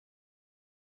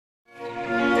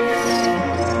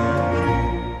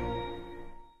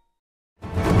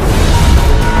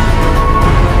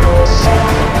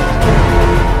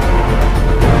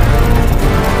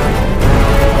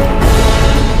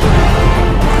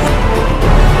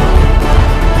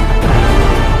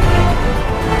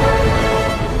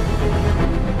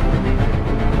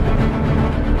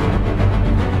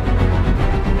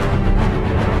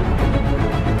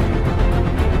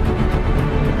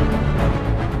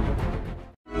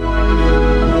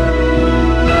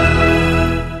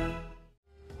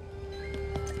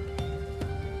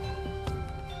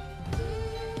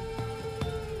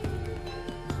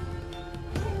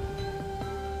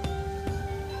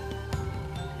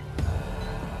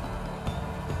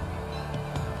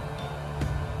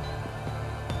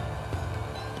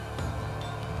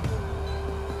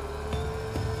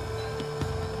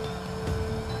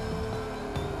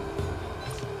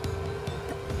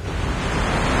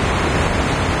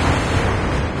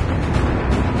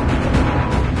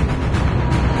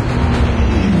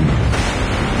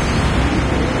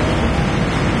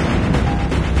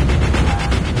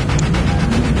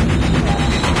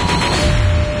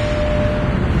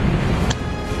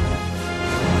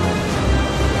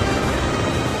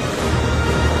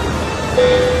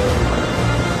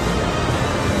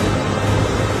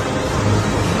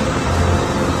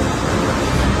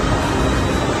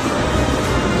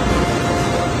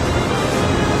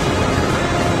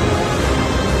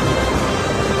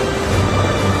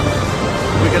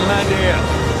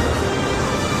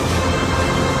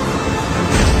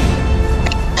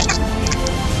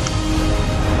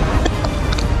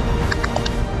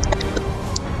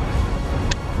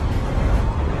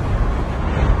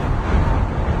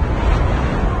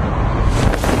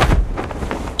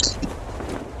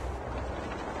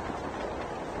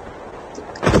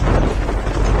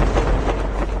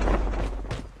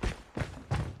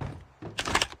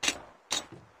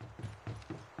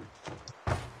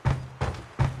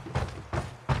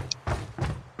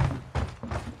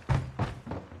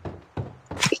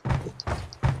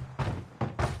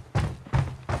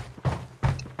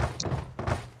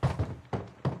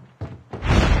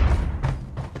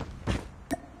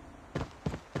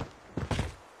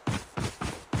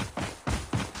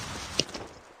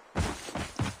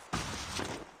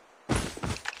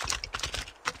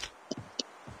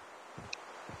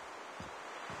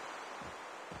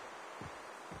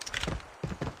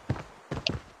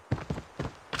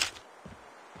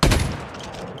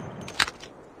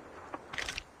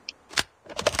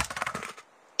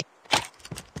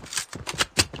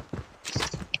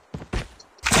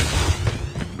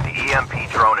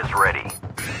drone is ready.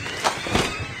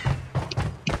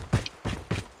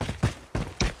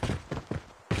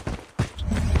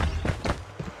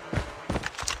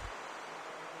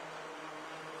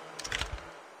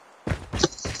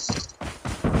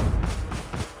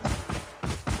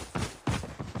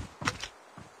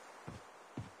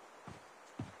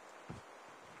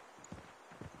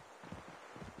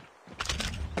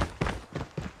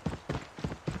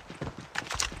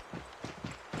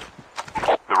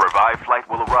 The revived flight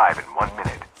will arrive in 1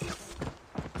 minute.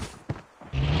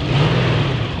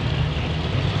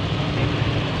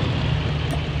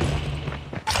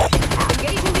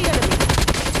 Engaging the enemy.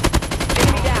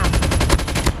 Enemy down.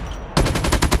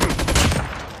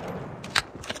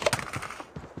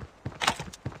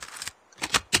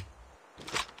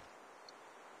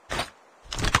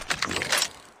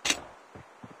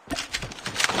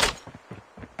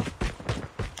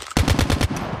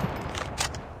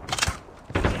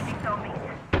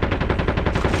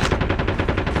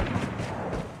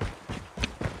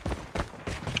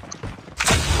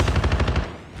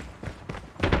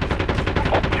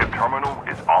 Chip terminal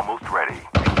is almost ready.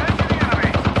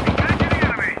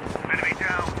 Enemy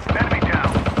down. Enemy down.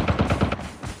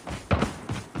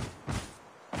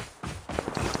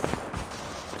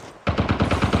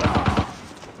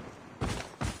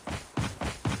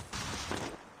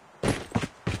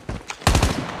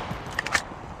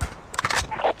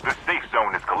 The safe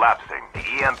zone is collapsing. The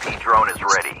EMP drone is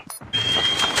ready.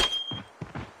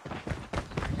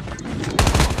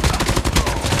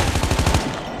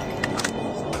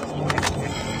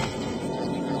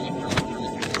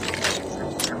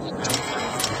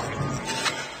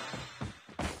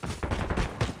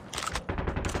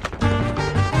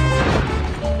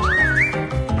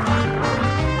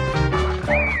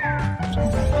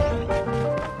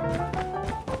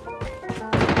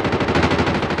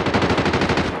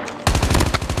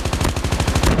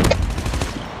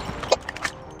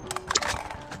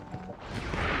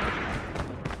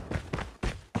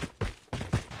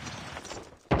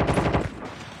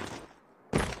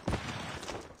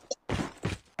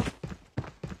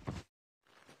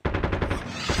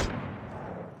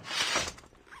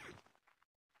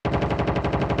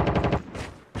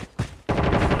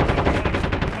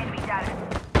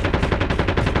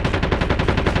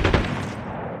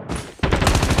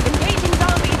 Engaging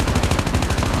zombies.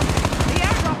 The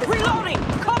airdrop is reloading.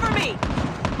 Cover me.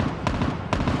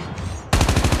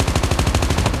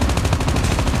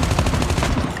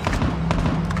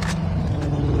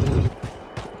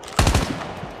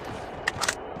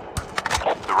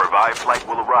 The revived flight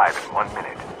will arrive in 1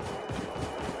 minute.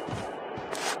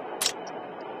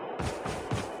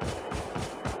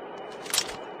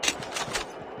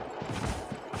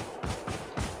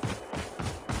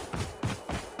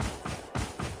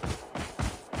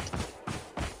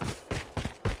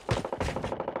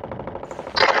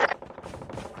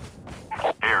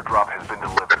 Airdrop has been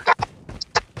delivered.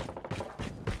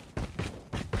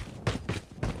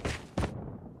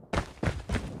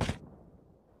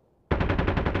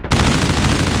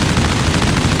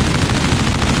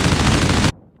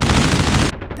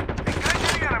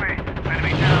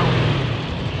 Enemy down.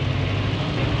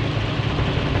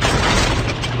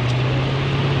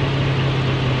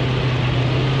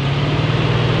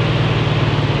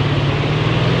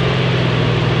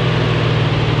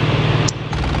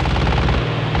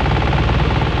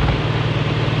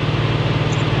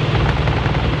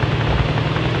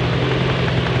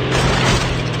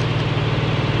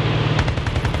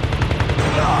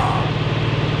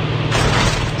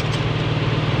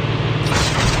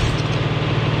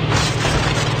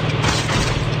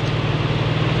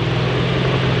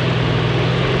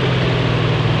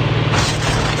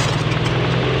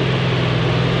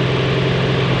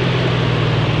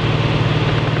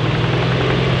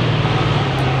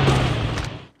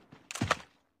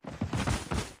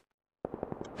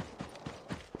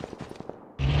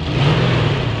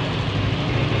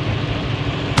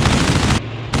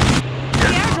 The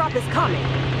airdrop is coming.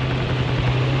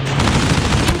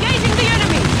 Engaging the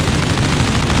enemy.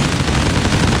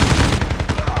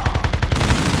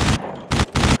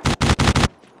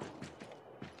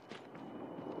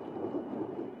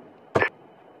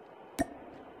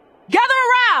 Gather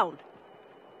around.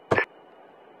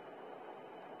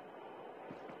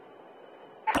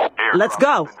 Let's Airdrop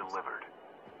go. has been delivered.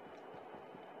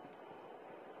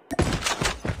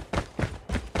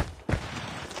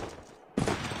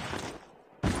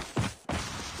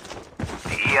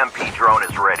 The EMP drone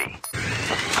is ready.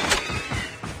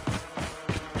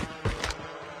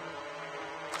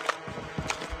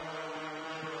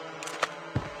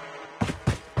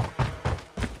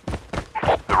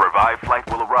 The revived flight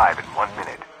arrive in 1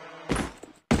 minute.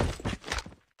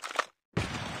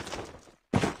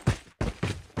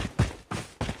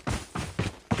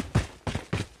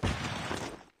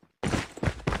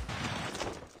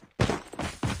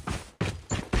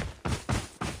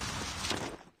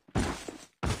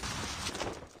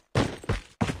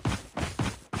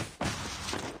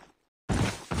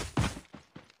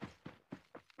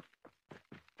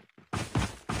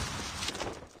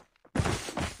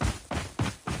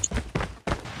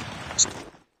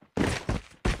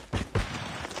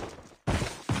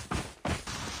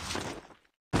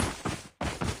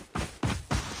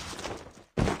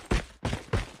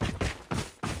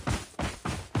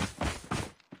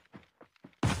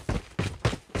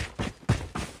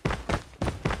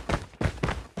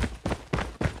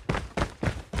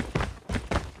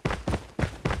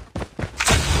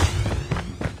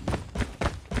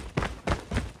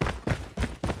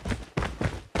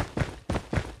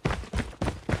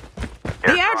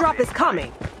 The airdrop is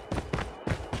coming.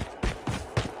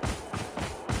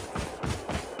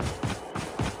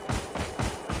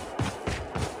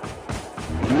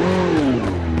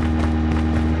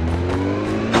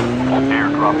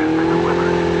 Airdrop has been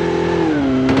delivered.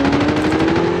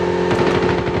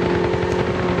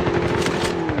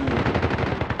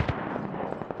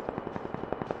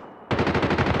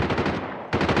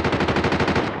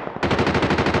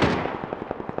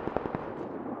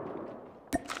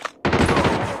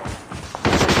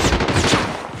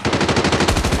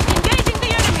 Engaging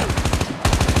the enemy.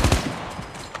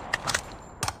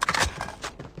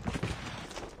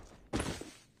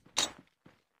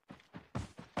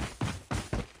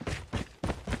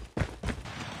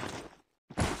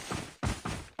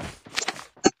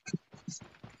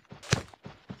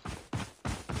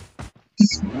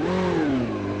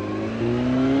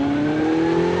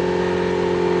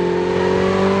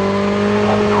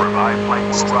 The revived flight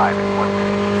will arrive in 1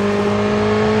 minute.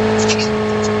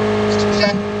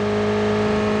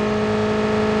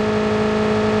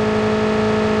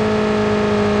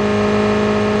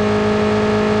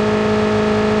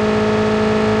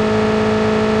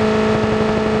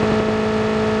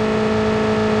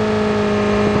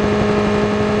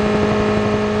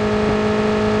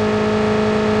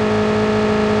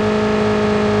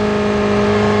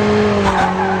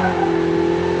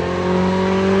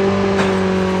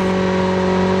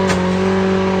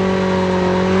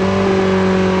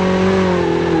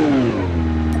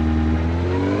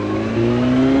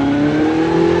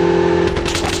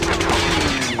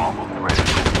 Almost ready.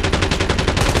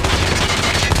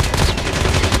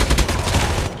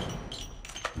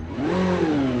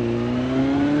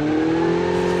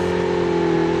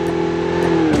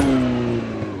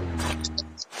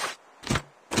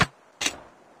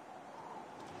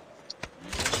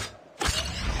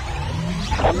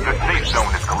 The safe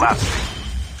zone is collapsing.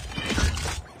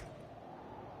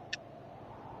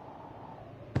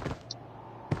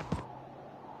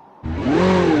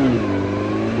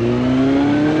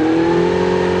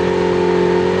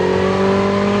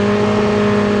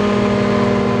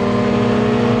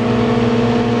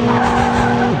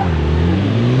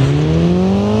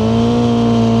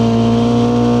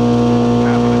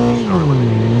 Half of the teams are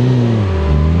eliminated.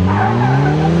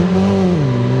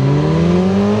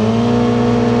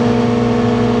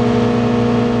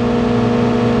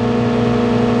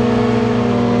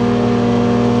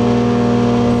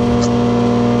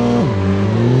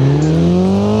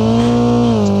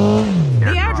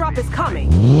 The airdrop is coming.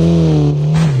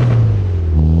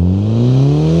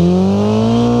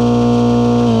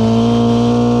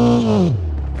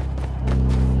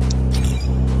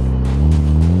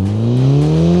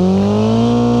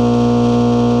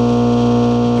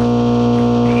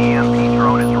 The EMP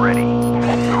drone is ready.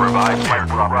 The revived flight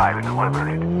will arrive in 1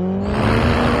 minute.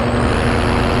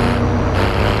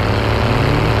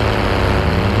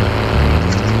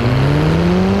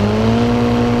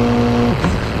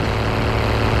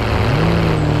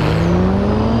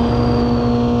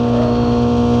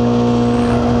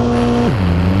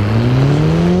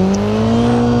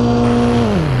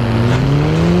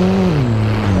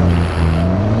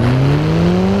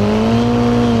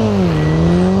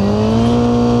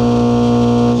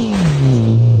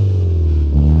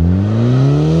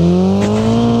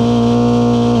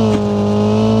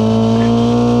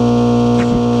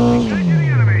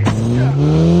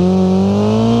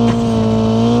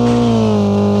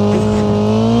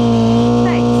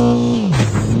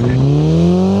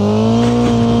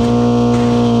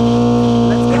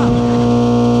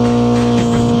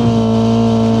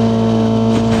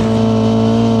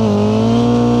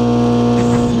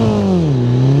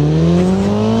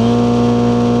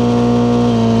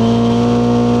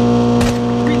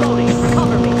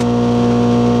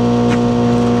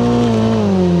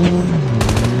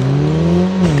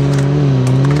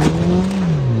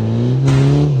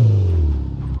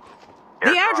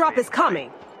 airdrop is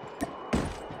coming.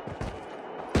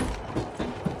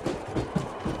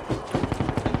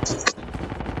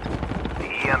 The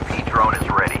EMP drone is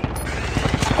ready.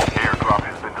 Airdrop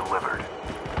has been delivered.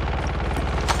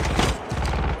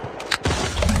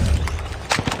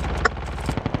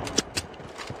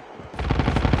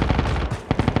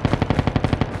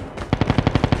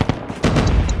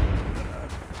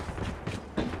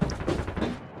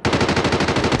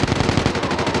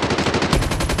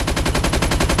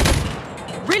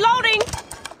 Reloading!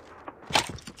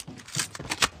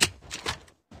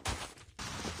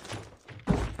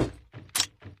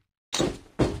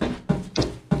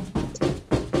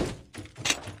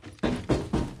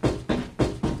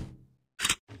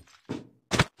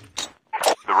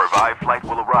 The revived flight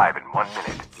will arrive in 1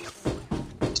 minute.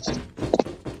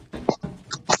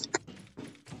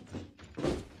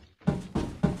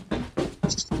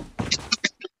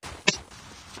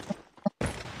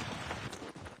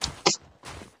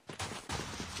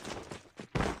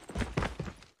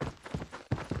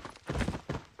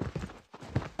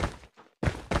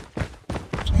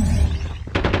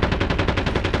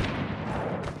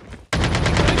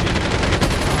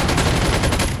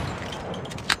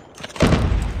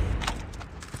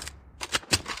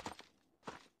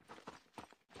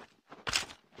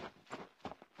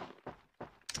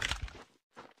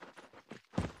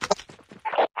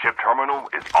 Chip terminal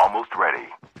is almost ready.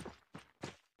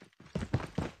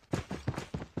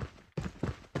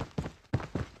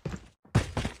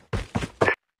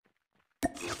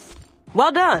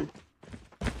 Well done.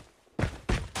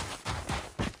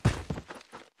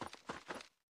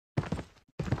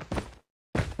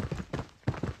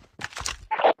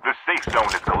 The safe zone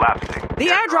is collapsing. The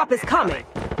airdrop is coming.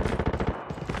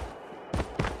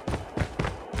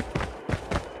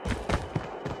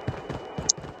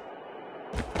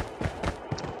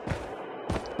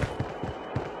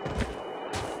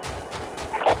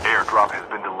 Airdrop has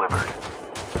been delivered.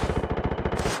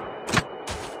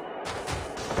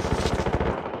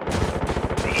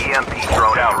 The EMP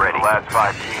drone is ready. The last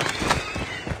 5 teams.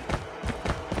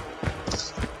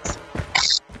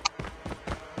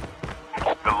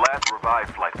 The last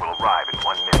revived flight will arrive in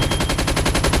 1 minute.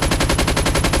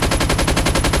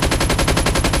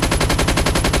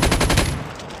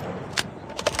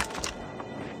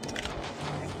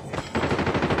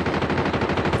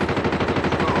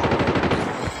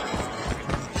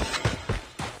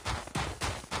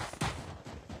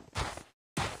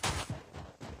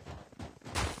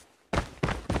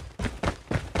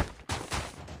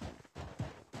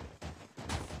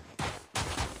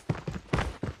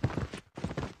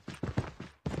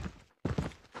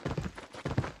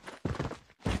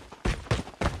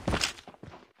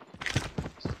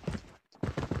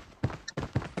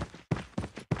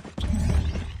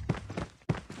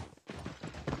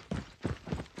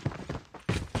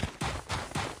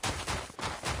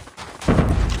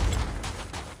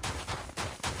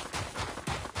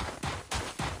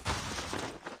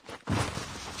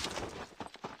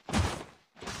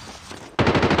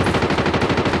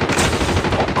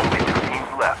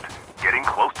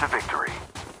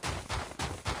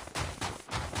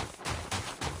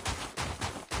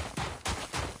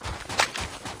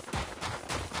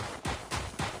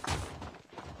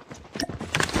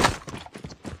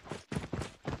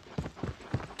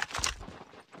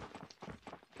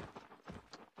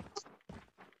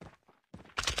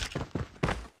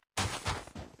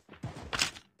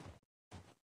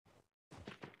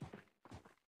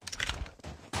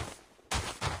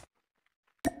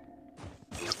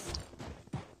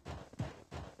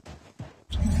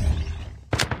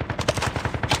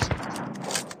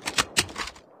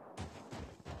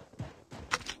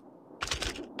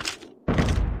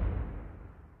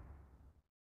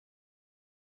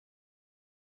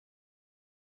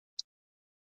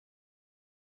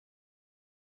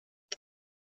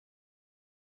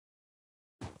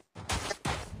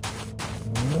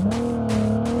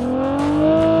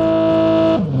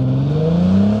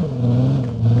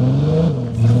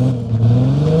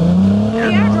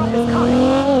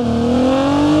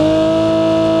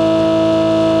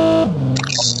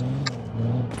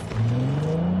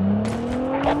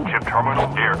 Chip terminal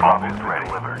airdrop is ready.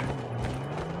 Delivered.